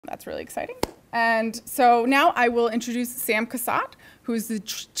That's really exciting. And so now I will introduce Sam Cassatt, who's the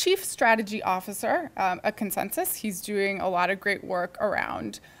Chief Strategy Officer at ConsenSys. He's doing a lot of great work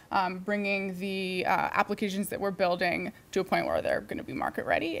around bringing the applications that we're building to a point where they're going to be market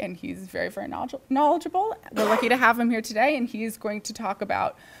ready, and he's very, very knowledgeable. We're lucky to have him here today, and he's going to talk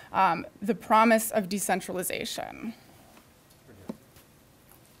about the promise of decentralization.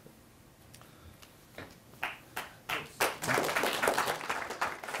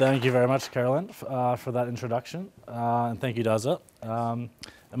 Thank you very much, Carolyn, for that introduction, and thank you, Daza.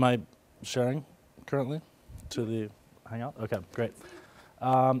 Am I sharing currently to the Hangout? Okay, great.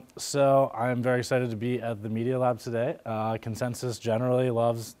 So I'm very excited to be at the Media Lab today. ConsenSys generally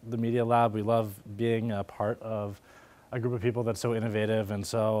loves the Media Lab. We love being a part of a group of people that's so innovative and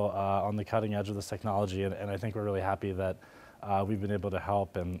so on the cutting edge of this technology, and I think we're really happy that we've been able to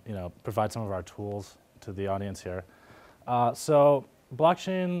help and provide some of our tools to the audience here. So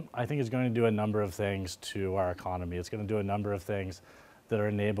blockchain, I think, is going to do a number of things to our economy. It's going to do a number of things that are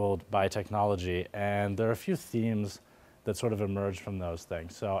enabled by technology, and there are a few themes that sort of emerge from those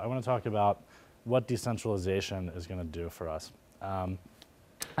things. So I want to talk about what decentralization is going to do for us. And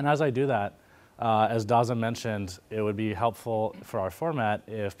as I do that, as Daza mentioned, it would be helpful for our format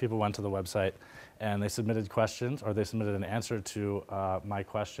if people went to the website and they submitted questions, or they submitted an answer to my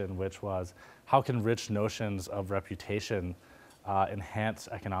question, which was, how can rich notions of reputation enhance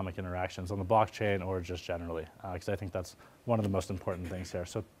economic interactions on the blockchain or just generally? Because I think that's one of the most important things here.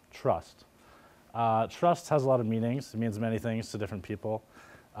 So trust. Trust has a lot of meanings. It means many things to different people.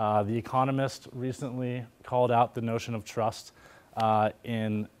 The Economist recently called out the notion of trust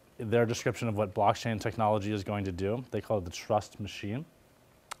in their description of what blockchain technology is going to do. They call it the trust machine.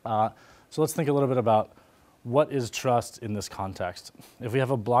 So let's think a little bit about what is trust in this context. If we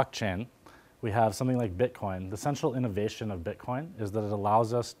have a blockchain, we have something like Bitcoin. The central innovation of Bitcoin is that it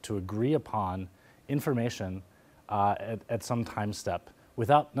allows us to agree upon information at some time step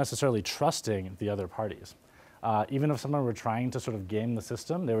without necessarily trusting the other parties. Even if someone were trying to sort of game the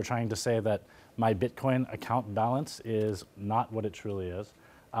system, they were trying to say that my Bitcoin account balance is not what it truly is,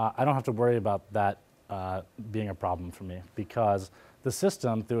 I don't have to worry about that being a problem for me, because the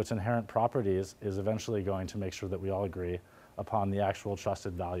system, through its inherent properties, is eventually going to make sure that we all agree upon the actual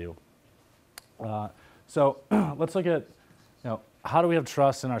trusted value. So let's look at, how do we have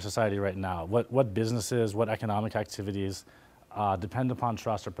trust in our society right now? What businesses, what economic activities depend upon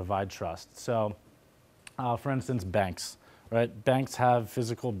trust or provide trust? So, for instance, banks, right? Banks have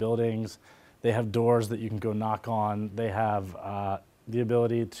physical buildings. They have doors that you can go knock on. They have the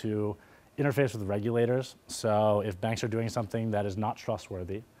ability to interface with regulators. So if banks are doing something that is not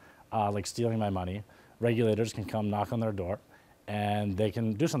trustworthy, like stealing my money, regulators can come knock on their door and they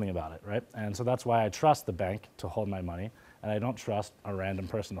can do something about it, right? And so that's why I trust the bank to hold my money, and I don't trust a random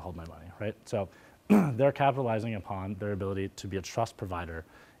person to hold my money, right? So they're capitalizing upon their ability to be a trust provider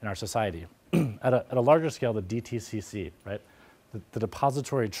in our society. At a larger scale, the DTCC, right? The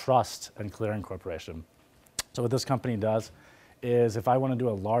Depository Trust and Clearing Corporation. So what this company does is, if I want to do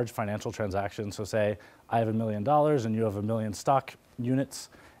a large financial transaction, so say I have $1 million and you have 1 million stock units,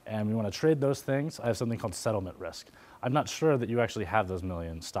 and we want to trade those things, I have something called settlement risk. I'm not sure that you actually have those 1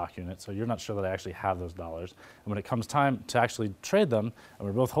 million stock units, so you're not sure that I actually have those dollars. And when it comes time to actually trade them, and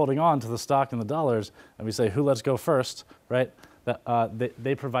we're both holding on to the stock and the dollars, and we say, who lets go first, right?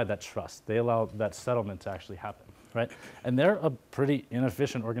 They provide that trust. They allow that settlement to actually happen, right? And they're a pretty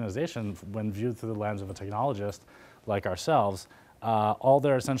inefficient organization when viewed through the lens of a technologist like ourselves. All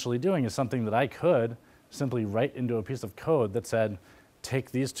they're essentially doing is something that I could simply write into a piece of code that said,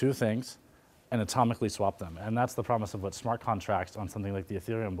 take these two things and atomically swap them. And that's the promise of what smart contracts on something like the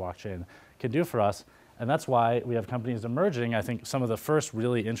Ethereum blockchain can do for us. And that's why we have companies emerging. I think some of the first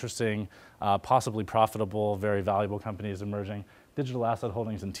really interesting, possibly profitable, very valuable companies emerging, Digital Asset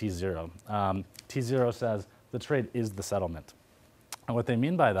Holdings and T0. T0 says the trade is the settlement. And what they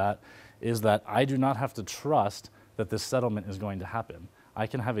mean by that is that I do not have to trust that this settlement is going to happen. I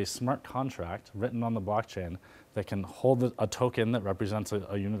can have a smart contract written on the blockchain that can hold a token that represents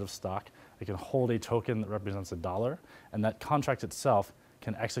a unit of stock. It can hold a token that represents $1, and that contract itself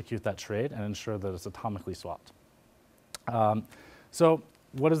can execute that trade and ensure that it's atomically swapped. So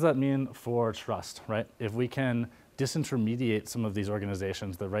what does that mean for trust, right? If we can disintermediate some of these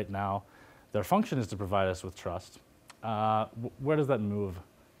organizations that right now, their function is to provide us with trust, where does that move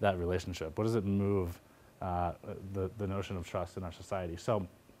that relationship? What does it move the notion of trust in our society? So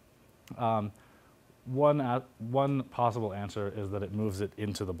one possible answer is that it moves it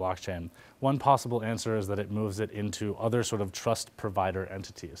into the blockchain. One possible answer is that it moves it into other sort of trust provider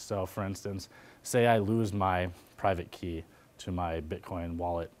entities. So for instance, say I lose my private key to my Bitcoin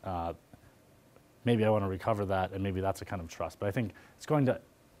wallet. Maybe I want to recover that, and maybe that's a kind of trust. But I think it's going to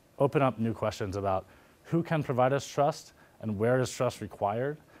open up new questions about who can provide us trust and where is trust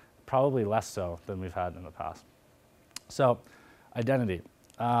required, probably less so than we've had in the past. So identity.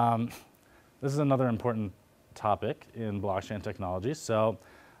 This is another important topic in blockchain technology. So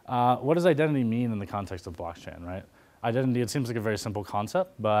what does identity mean in the context of blockchain, right? Identity, it seems like a very simple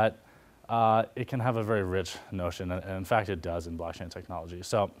concept, but it can have a very rich notion, and in fact it does in blockchain technology.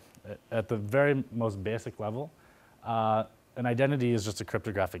 So at the very most basic level, an identity is just a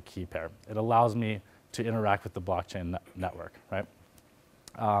cryptographic key pair. It allows me to interact with the blockchain network, right?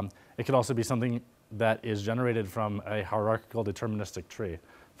 It could also be something that is generated from a hierarchical deterministic tree.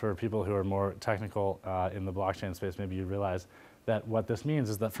 For people who are more technical in the blockchain space, maybe you realize that what this means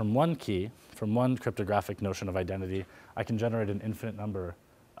is that from one key, from one cryptographic notion of identity, I can generate an infinite number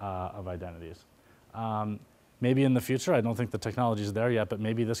of identities. Maybe in the future, I don't think the technology is there yet, but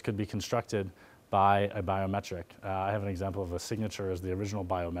maybe this could be constructed by a biometric. I have an example of a signature as the original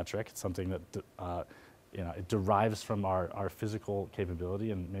biometric. It's something that it derives from our physical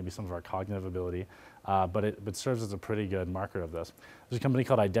capability and maybe some of our cognitive ability, but it serves as a pretty good marker of this. There's a company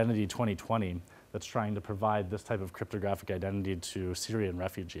called Identity 2020 that's trying to provide this type of cryptographic identity to Syrian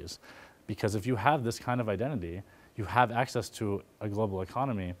refugees. Because if you have this kind of identity, you have access to a global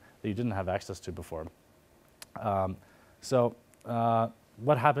economy that you didn't have access to before.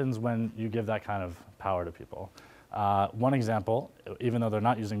 What happens when you give that kind of power to people? One example, even though they're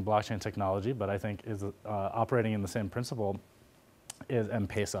not using blockchain technology, but I think is operating in the same principle, is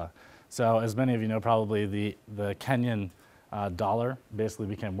M-Pesa. So as many of you know, probably the Kenyan dollar basically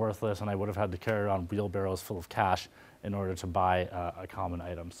became worthless, and I would have had to carry around wheelbarrows full of cash in order to buy a common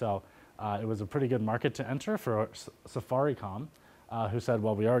item. So it was a pretty good market to enter for Safaricom, who said,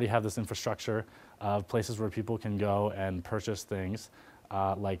 well, we already have this infrastructure of places where people can go and purchase things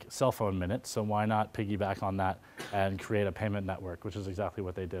like cell phone minutes, so why not piggyback on that and create a payment network, which is exactly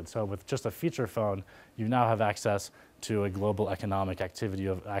what they did. So with just a feature phone, you now have access to a global economic activity, you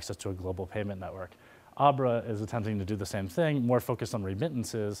have access to a global payment network. Abra is attempting to do the same thing, more focused on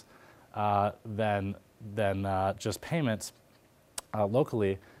remittances than just payments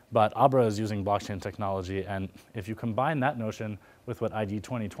locally, but Abra is using blockchain technology, and if you combine that notion with what ID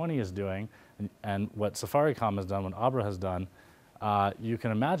 2020 is doing and what Safaricom has done, what Abra has done, you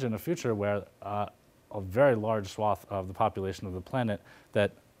can imagine a future where a very large swath of the population of the planet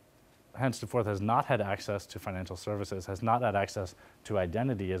that henceforth has not had access to financial services, has not had access to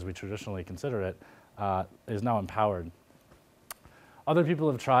identity as we traditionally consider it, is now empowered. Other people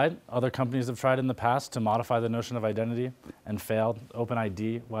have tried, other companies have tried in the past to modify the notion of identity and failed.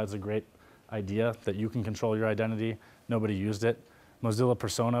 OpenID was a great idea that you can control your identity. Nobody used it. Mozilla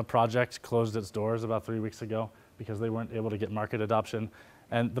Persona project closed its doors about 3 weeks ago because they weren't able to get market adoption.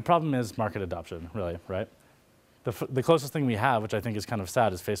 And the problem is market adoption, really, right? The closest thing we have, which I think is kind of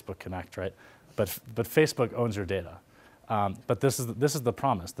sad, is Facebook Connect, right? But Facebook owns your data. But this is the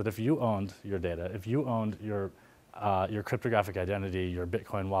promise, that if you owned your data, if you owned your cryptographic identity, your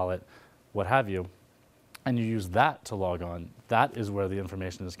Bitcoin wallet, what have you, and you use that to log on, that is where the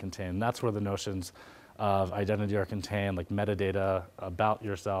information is contained. That's where the notions of identity are contained, like metadata about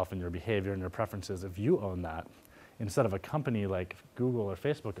yourself and your behavior and your preferences. If you own that, instead of a company like Google or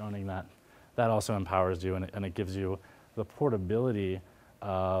Facebook owning that, that also empowers you, and it gives you the portability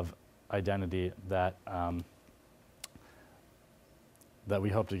of identity that that we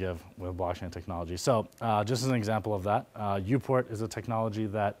hope to give with blockchain technology. So just as an example of that, Uport is a technology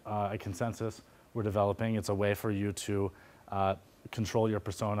that at ConsenSys we're developing. It's a way for you to control your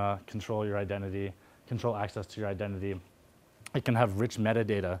persona, control your identity, control access to your identity. It can have rich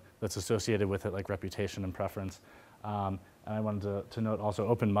metadata that's associated with it, like reputation and preference. And I wanted to note also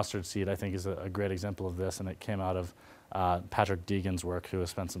Open Mustard Seed, I think, is a great example of this, and it came out of Patrick Deegan's work, who has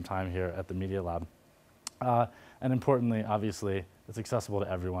spent some time here at the Media Lab. And importantly, obviously, it's accessible to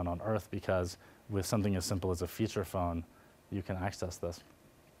everyone on Earth because with something as simple as a feature phone, you can access this.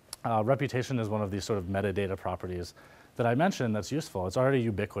 Reputation is one of these sort of metadata properties that I mentioned that's useful. It's already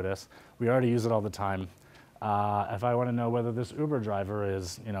ubiquitous. We already use it all the time. If I want to know whether this Uber driver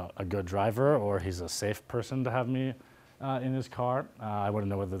is, a good driver or he's a safe person to have me in his car, I want to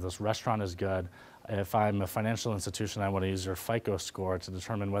know whether this restaurant is good. If I'm a financial institution, I want to use your FICO score to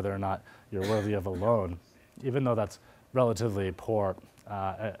determine whether or not you're worthy of a loan, even though that's relatively poor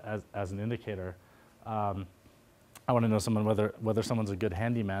as an indicator. I want to know whether someone's a good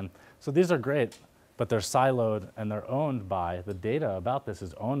handyman. So these are great, but they're siloed and they're owned by, the data about this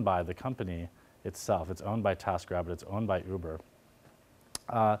is owned by the company itself. It's owned by TaskRabbit, it's owned by Uber.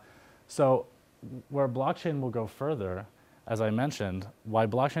 So where blockchain will go further as I mentioned, why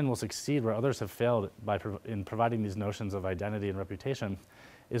blockchain will succeed where others have failed in providing these notions of identity and reputation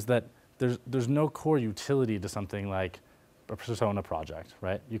is that there's no core utility to something like a persona project,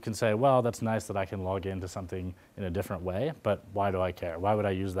 right? You can say, well, that's nice that I can log into something in a different way, but why do I care? Why would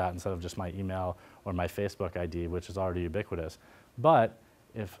I use that instead of just my email or my Facebook ID, which is already ubiquitous? But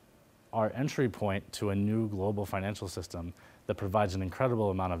if our entry point to a new global financial system that provides an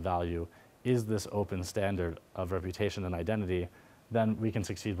incredible amount of value is this open standard of reputation and identity, then we can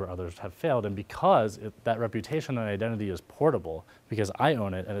succeed where others have failed. And because that reputation and identity is portable, because I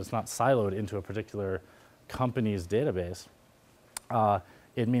own it and it's not siloed into a particular company's database,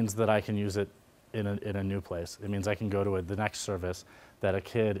 it means that I can use it in a new place. It means I can go to the next service that a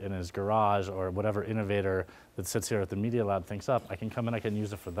kid in his garage or whatever innovator that sits here at the Media Lab thinks up. I can come in, I can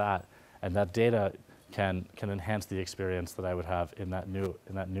use it for that, and that data can enhance the experience that I would have in that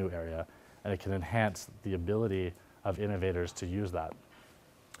new area, and it can enhance the ability of innovators to use that.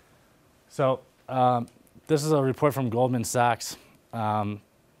 So this is a report from Goldman Sachs that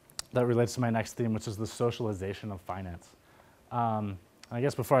relates to my next theme, which is the socialization of finance. I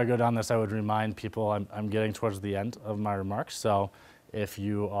guess before I go down this, I would remind people I'm getting towards the end of my remarks. So if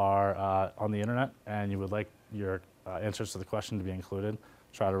you are on the internet and you would like your answers to the question to be included,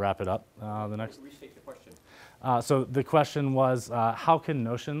 try to wrap it up. The next. Restate the question. So the question was, how can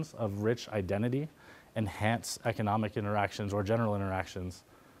notions of rich identity enhance economic interactions or general interactions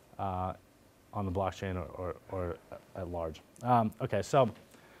on the blockchain or at large? Okay, so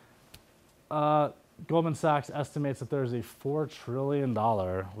Goldman Sachs estimates that there's a $4 trillion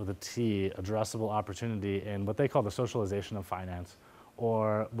with a T addressable opportunity in what they call the socialization of finance,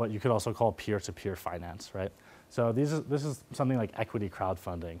 or what you could also call peer-to-peer finance, right? So this is something like equity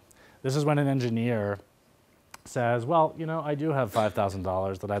crowdfunding. This is when an engineer says, well, you know, I do have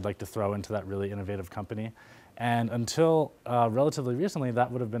 $5,000 that I'd like to throw into that really innovative company. And until relatively recently,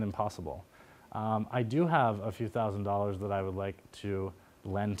 that would have been impossible. I do have a few $1,000s that I would like to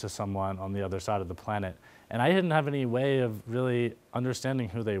lend to someone on the other side of the planet. And I didn't have any way of really understanding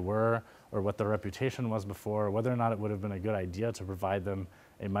who they were or what their reputation was before, or whether or not it would have been a good idea to provide them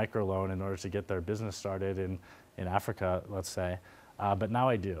a microloan in order to get their business started in Africa, let's say. But now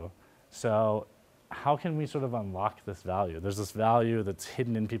I do. So how can we sort of unlock this value? There's this value that's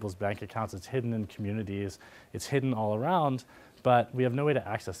hidden in people's bank accounts, it's hidden in communities, it's hidden all around, but we have no way to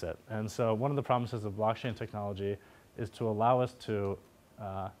access it. And so one of the promises of blockchain technology is to allow us to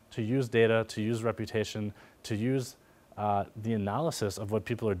use data, to use reputation, to use the analysis of what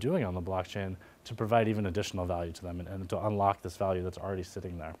people are doing on the blockchain to provide even additional value to them and to unlock this value that's already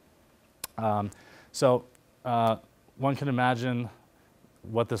sitting there. So one can imagine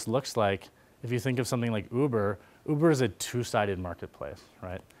what this looks like if you think of something like Uber. Uber is a two-sided marketplace,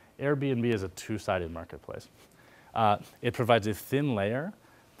 right? Airbnb is a two-sided marketplace. It provides a thin layer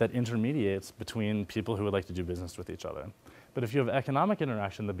that intermediates between people who would like to do business with each other. But if you have economic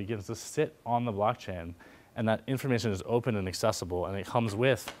interaction that begins to sit on the blockchain, and that information is open and accessible, and it comes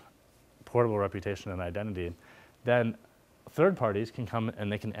with portable reputation and identity, then third parties can come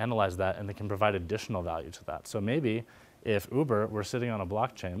and they can analyze that and they can provide additional value to that. So maybe if Uber were sitting on a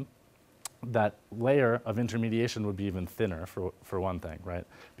blockchain, that layer of intermediation would be even thinner for one thing, right?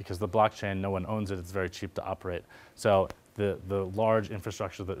 Because the blockchain, no one owns it, it's very cheap to operate. So the large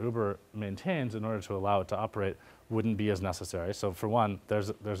infrastructure that Uber maintains in order to allow it to operate wouldn't be as necessary. So for one,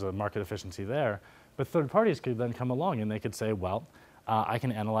 there's a market efficiency there. But third parties could then come along and they could say, well, I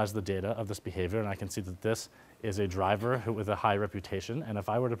can analyze the data of this behavior and I can see that this is a driver with a high reputation, and if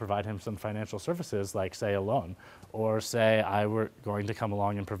I were to provide him some financial services like, say, a loan, or say I were going to come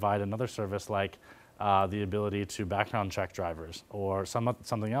along and provide another service like the ability to background check drivers, or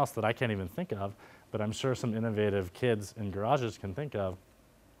something else that I can't even think of, but I'm sure some innovative kids in garages can think of,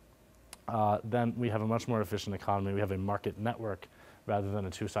 then we have a much more efficient economy. We have a market network rather than a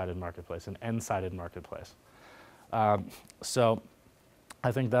two-sided marketplace, an n-sided marketplace. So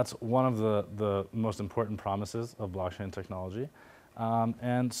I think that's one of the most important promises of blockchain technology.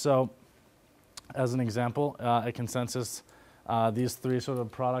 And so as an example, at ConsenSys, these three sort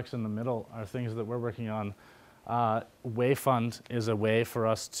of products in the middle are things that we're working on. Wayfund is a way for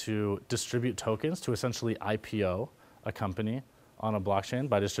us to distribute tokens to essentially IPO a company on a blockchain.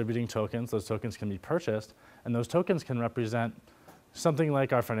 By distributing tokens, those tokens can be purchased, and those tokens can represent something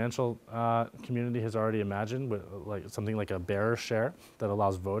like our financial community has already imagined, like something like a bearer share that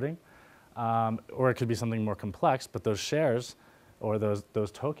allows voting, or it could be something more complex, but those shares or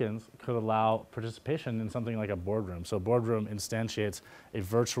those tokens could allow participation in something like a boardroom. So a boardroom instantiates a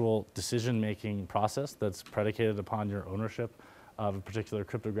virtual decision-making process that's predicated upon your ownership of a particular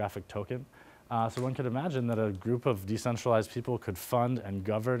cryptographic token. So one could imagine that a group of decentralized people could fund and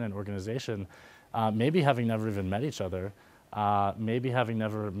govern an organization, maybe having never even met each other, maybe having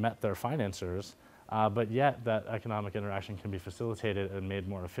never met their financiers, but yet that economic interaction can be facilitated and made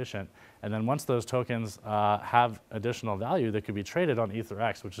more efficient. And then once those tokens have additional value, they could be traded on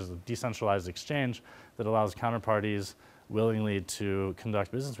EtherX, which is a decentralized exchange that allows counterparties willingly to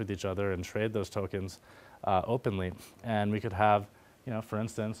conduct business with each other and trade those tokens openly. And we could have, for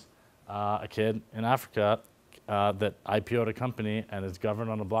instance, a kid in Africa that IPO'd a company and is governed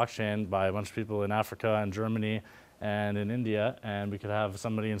on a blockchain by a bunch of people in Africa and Germany and in India, and we could have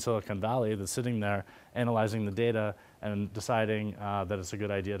somebody in Silicon Valley that's sitting there analyzing the data and deciding that it's a good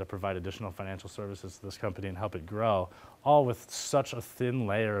idea to provide additional financial services to this company and help it grow, all with such a thin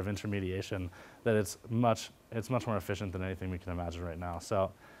layer of intermediation that it's much more efficient than anything we can imagine right now.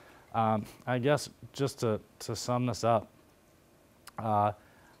 So I guess just to sum this up,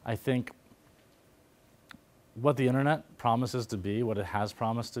 I think what the internet promises to be, what it has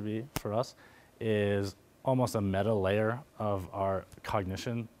promised to be for us, is almost a meta layer of our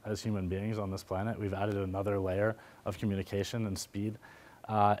cognition as human beings on this planet. We've added another layer of communication and speed.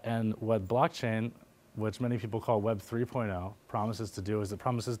 And what blockchain, which many people call Web 3.0, promises to do is it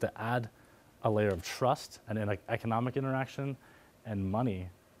promises to add a layer of trust and an economic interaction and money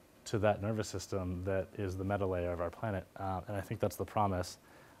to that nervous system that is the meta layer of our planet. And I think that's the promise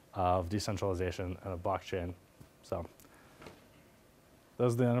of decentralization and of blockchain. So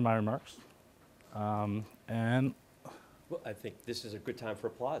those are the end of my remarks. And well, I think this is a good time for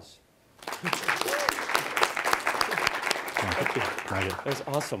applause. thank you. That was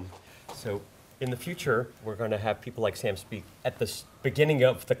awesome. So in the future, we're going to have people like Sam speak at the beginning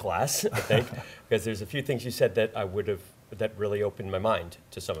of the class, I think, because there's a few things you said that that really opened my mind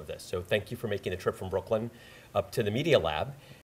to some of this. So thank you for making the trip from Brooklyn up to the Media Lab.